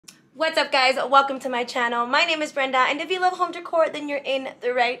What's up, guys? Welcome to my channel. My name is Brenda, and if you love home decor, then you're in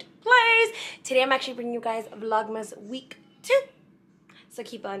the right place. Today I'm actually bringing you guys Vlogmas week 2, so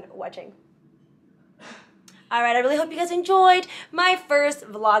keep on watching. Alright, I really hope you guys enjoyed my first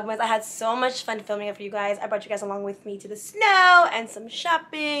Vlogmas. I had so much fun filming it for you guys. I brought you guys along with me to the snow and some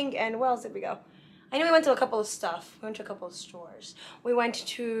shopping, and where else did we go? I know we went to a couple of stuff. We went to a couple of stores. We went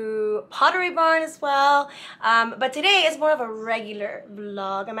to Pottery Barn as well. But today is more of a regular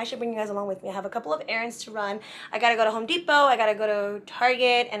vlog. I'm actually bringing you guys along with me. I have a couple of errands to run. I gotta go to Home Depot. I gotta go to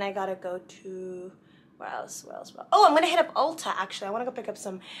Target. And I gotta go to... Where else? Oh, I'm gonna hit up Ulta actually. I wanna go pick up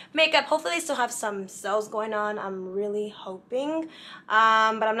some makeup. Hopefully they still have some sales going on. I'm really hoping.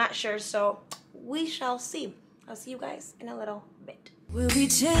 But I'm not sure. So we shall see. I'll see you guys in a little bit. We'll be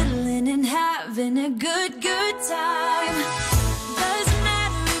chilling and having a good time. Doesn't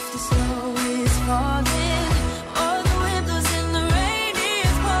matter if the snow is falling or the wind blows and the rain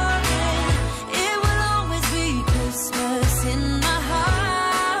is pouring. It will always be Christmas in my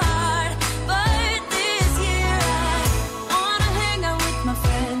heart. But this year I wanna hang out with my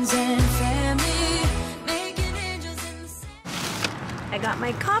friends and family, making angels in the sand. I got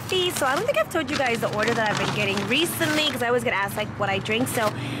my coffee. So I don't think I've told you guys the order that I've been getting recently, because I always get asked like what I drink.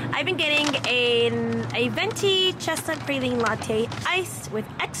 So I've been getting a venti chestnut praline latte iced with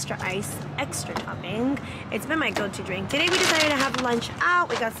extra ice, extra topping. It's been my go-to drink. Today we decided to have lunch out.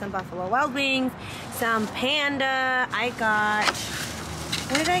 We got some Buffalo Wild Wings, some Panda. I got,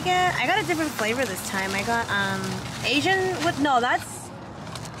 what did I get? I got a different flavor this time. I got Asian with, no, that's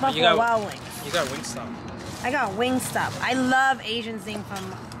Buffalo Wild Wings. You got Wingstop. I got Wingstop. I love Asian zing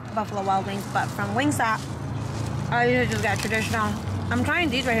from Buffalo Wild Wings, but from Wingstop, I usually just got traditional. I'm trying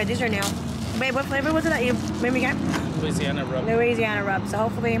these right here. These are new. Babe, what flavor was it that you made me get? Louisiana rub. Louisiana rub. So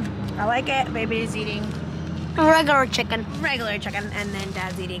hopefully I like it. Baby's eating regular chicken. Regular chicken. And then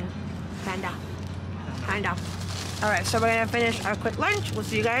Dad's eating Panda. Panda. Alright, so we're going to finish our quick lunch. We'll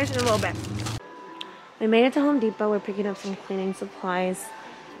see you guys in a little bit. We made it to Home Depot. We're picking up some cleaning supplies.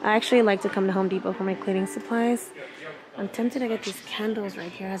 I actually like to come to Home Depot for my cleaning supplies. I'm tempted to get these candles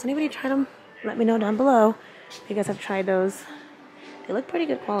right here. Has anybody tried them? Let me know down below if you guys have tried those. They look pretty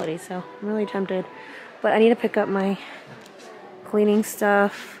good quality, so I'm really tempted. But I need to pick up my cleaning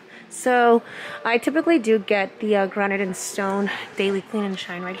stuff. So I typically do get the Granite and Stone Daily Clean and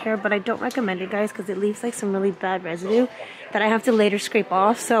Shine right here, but I don't recommend it, guys, because it leaves like some really bad residue that I have to later scrape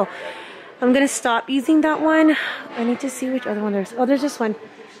off. So I'm gonna stop using that one. I need to see which other one there's. Oh, there's this one.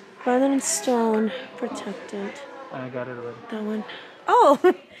 Granite and Stone Protected. I got it already. That one. Oh,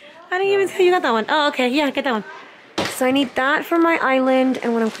 I didn't even tell you got that one. Oh, okay, yeah, get that one. So I need that for my island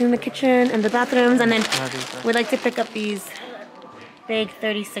and when I'm cleaning the kitchen and the bathrooms, and then we'd like to pick up these big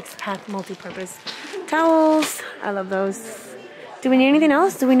 36-pack multi-purpose towels. I love those. Do we need anything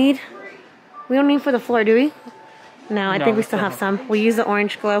else? We don't need for the floor, do we? No, I think we still have some. We use the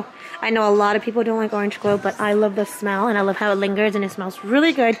orange glow. I know a lot of people don't like orange glow, but I love the smell and I love how it lingers and it smells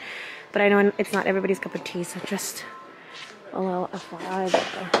really good. But I know it's not everybody's cup of tea, so just a little FYI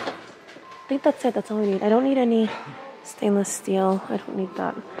there. I think that's it. That's all we need. I don't need any stainless steel. I don't need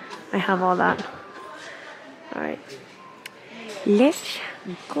that. I have all that. Alright. Let's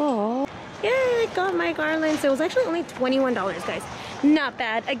go. Yay, I got my garland. So it was actually only $21, guys. Not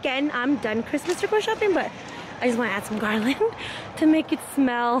bad. Again, I'm done Christmas decor shopping, but I just want to add some garland to make it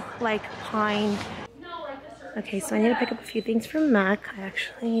smell like pine. Okay, so I need to pick up a few things from MAC. I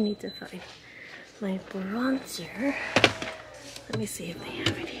actually need to find my bronzer. Let me see if they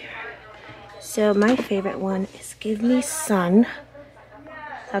have it here. So my favorite one is Give Me Sun.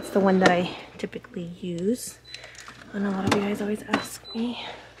 That's the one that I typically use. And a lot of you guys always ask me.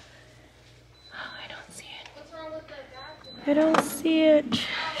 Oh, I don't see it. What's wrong with that? I don't see it.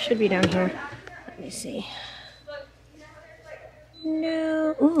 Should be down here. Let me see.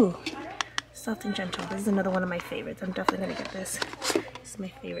 No. Ooh. Soft and Gentle. This is another one of my favorites. I'm definitely gonna get this. This is my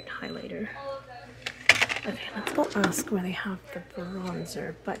favorite highlighter. Okay, let's go ask where they have the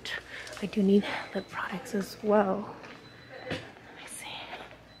bronzer, but I do need lip products as well. Let me see.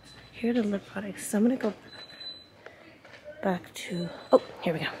 Here are the lip products. So I'm gonna go back to, oh,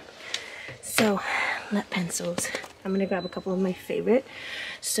 here we go. So, lip pencils. I'm gonna grab a couple of my favorite.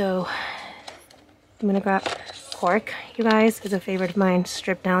 So, I'm gonna grab Cork, you guys, is a favorite of mine.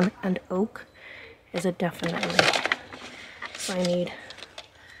 Strip Down and Oak is a definitely. So I need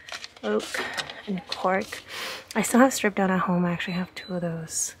Oak and Cork. I still have Strip Down at home. I actually have 2 of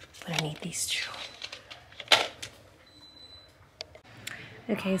those, but I need these 2.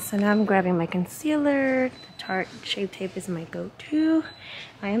 Okay, so now I'm grabbing my concealer. The Tarte Shape Tape is my go-to.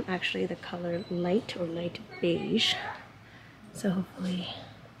 I am actually the color light or light beige. So hopefully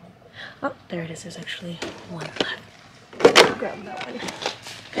Oh, there it is. There's actually one left. Grab that one.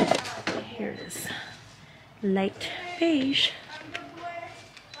 Here it is. Light beige.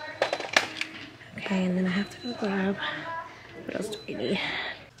 Okay, and then I have to go grab, what else do we need?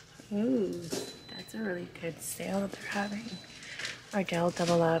 Ooh, that's a really good sale that they're having. Ardell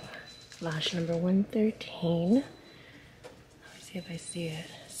Double Up Lash number 113. Let me see if I see it.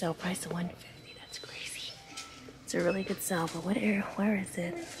 Sale price of $150. That's crazy. It's a really good sale, but where is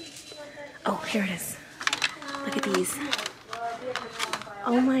it? Oh, here it is. Look at these.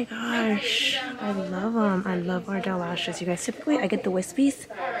 Oh my gosh, I love them. I love Ardell lashes. You guys, typically I get the wispies,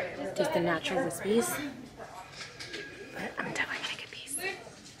 just the natural wispies. But I'm definitely gonna get these.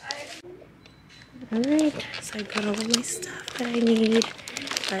 Alright, so I got all of my stuff that I need.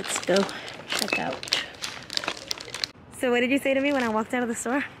 Let's go check out. So what did you say to me when I walked out of the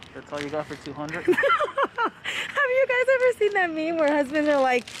store? That's all you got for 200? Have you guys ever seen that meme where husbands are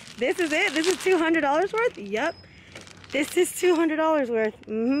like, this is it? This is $200 worth? Yep. This is $200 worth.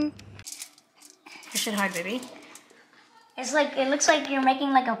 Mm-hmm. Push it hard, baby. It's like, it looks like you're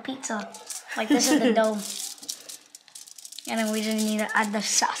making like a pizza. Like this is the dough. And then we just need to add the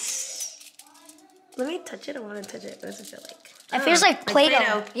sauce. Let me touch it. I want to touch it. What does it feel like? It feels like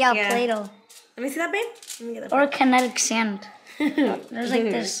Play-Doh. Yeah, Play-Doh. Let me see that, babe. Let me get that. Or kinetic sand. There's like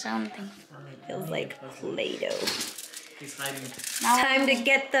this sound thing. Feels like Play-Doh. He's hiding. Time to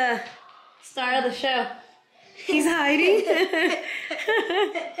get the star of the show. He's hiding.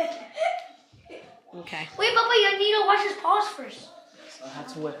 Okay. Wait, Papa, you need to wash his paws first. So I have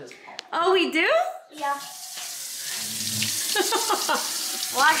to wet his paw. Oh, we do? Yeah.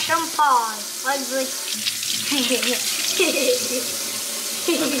 Wash some paws. Like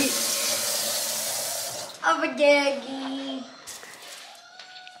of a doggy.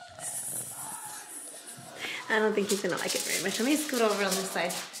 I don't think he's gonna like it very much. Let me scoot over on this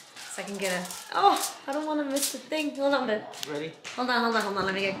side so I can get a. Oh, I don't want to miss the thing. Hold on, babe. Ready? Hold on.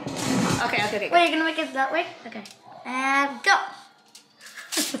 Let me get. Okay. Wait, you're gonna make it that way? Okay. And go.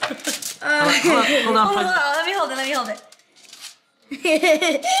 Hold on. Let me hold it.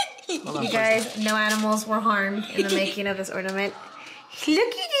 You guys, no animals were harmed in the making of this ornament. Look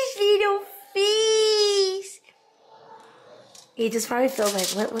at this little face. He just probably feels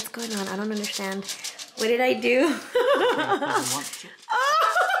like, what's going on? I don't understand. What did I do? His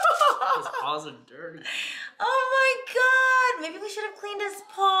paws are dirty. Oh my god! Maybe we should have cleaned his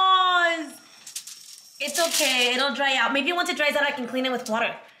paws. It's okay. It'll dry out. Maybe once it dries out, I can clean it with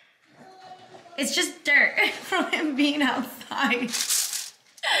water. It's just dirt from him being outside.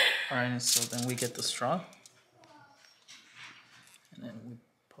 Alright, so then we get the straw. And then we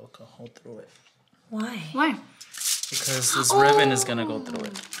poke a hole through it. Why? Why? Because this ribbon is gonna go through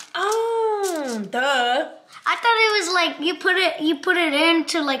it. Oh, duh. I thought it was like you put it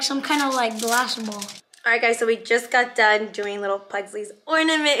into like some kind of like glass ball. Alright guys, so we just got done doing little Pugsley's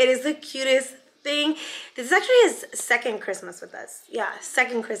ornament. It is the cutest thing. This is actually his second Christmas with us. Yeah,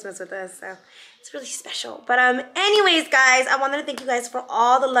 second Christmas with us, so it's really special. But anyways guys, I wanted to thank you guys for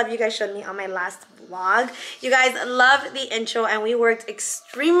all the love you guys showed me on my last vlog. You guys loved the intro and we worked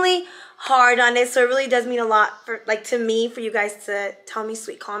extremely hard on it, so it really does mean a lot for to me for you guys to tell me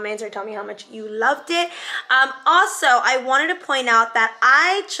sweet comments or tell me how much you loved it. Also, I wanted to point out that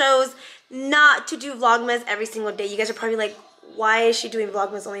I chose not to do Vlogmas every single day. You guys are probably like, why is she doing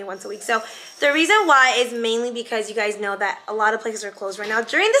Vlogmas only once a week? So the reason why is mainly because you guys know that a lot of places are closed right now.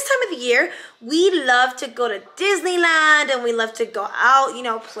 During this time of the year, we love to go to Disneyland and we love to go out, you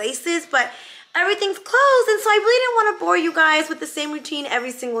know, places, but everything's closed, and so I really didn't want to bore you guys with the same routine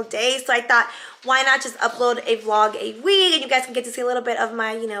every single day. So I thought, why not just upload a vlog a week and you guys can get to see a little bit of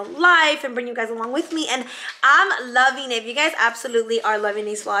my, you know, life and bring you guys along with me. And I'm loving it. If you guys absolutely are loving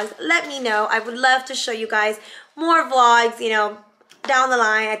these vlogs, let me know. I would love to show you guys more vlogs, you know, down the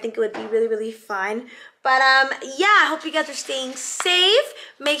line. I think it would be really, really fun. But yeah, I hope you guys are staying safe.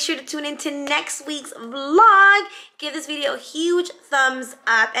 Make sure to tune into next week's vlog. Give this video a huge thumbs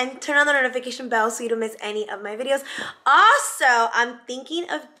up and turn on the notification bell so you don't miss any of my videos. Also, I'm thinking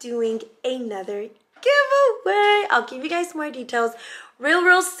of doing another giveaway. I'll give you guys more details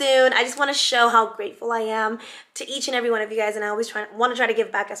real soon. I just want to show how grateful I am to each and every one of you guys, and I always want to try to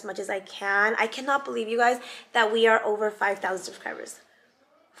give back as much as I can. I cannot believe, you guys, that we are over 5,000 subscribers.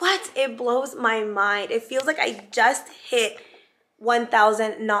 What? It blows my mind. It feels like I just hit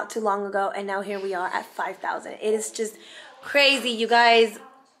 1,000 not too long ago, and now here we are at 5,000. It is just crazy, you guys.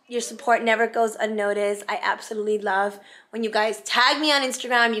 Your support never goes unnoticed. I absolutely love when you guys tag me on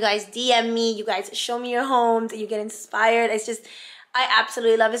Instagram, you guys DM me, you guys show me your homes, and you get inspired. It's just, I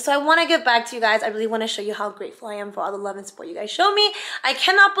absolutely love it. So I want to give back to you guys. I really want to show you how grateful I am for all the love and support you guys show me. I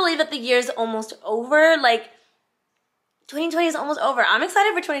cannot believe that the year's almost over. Like, 2020 is almost over. I'm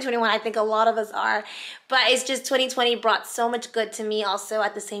excited for 2021. I think a lot of us are. But it's just 2020 brought so much good to me also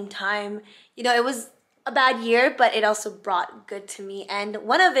at the same time. You know, it was a bad year, but it also brought good to me. And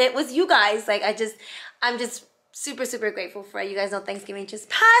one of it was you guys. Like, I'm just super, super grateful for it. You guys know Thanksgiving just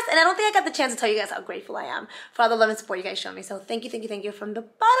passed, and I don't think I got the chance to tell you guys how grateful I am for all the love and support you guys show me. So thank you, thank you, thank you from the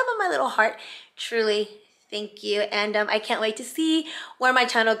bottom of my little heart. Truly, thank you. And I can't wait to see where my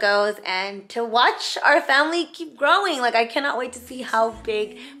channel goes and to watch our family keep growing. Like, I cannot wait to see how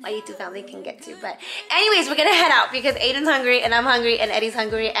big my YouTube family can get to. But anyways, we're gonna head out because Aiden's hungry and I'm hungry and Eddie's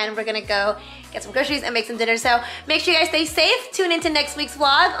hungry, and we're gonna go get some groceries and make some dinner. So make sure you guys stay safe. Tune into next week's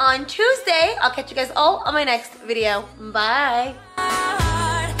vlog on Tuesday. I'll catch you guys all on my next video. Bye.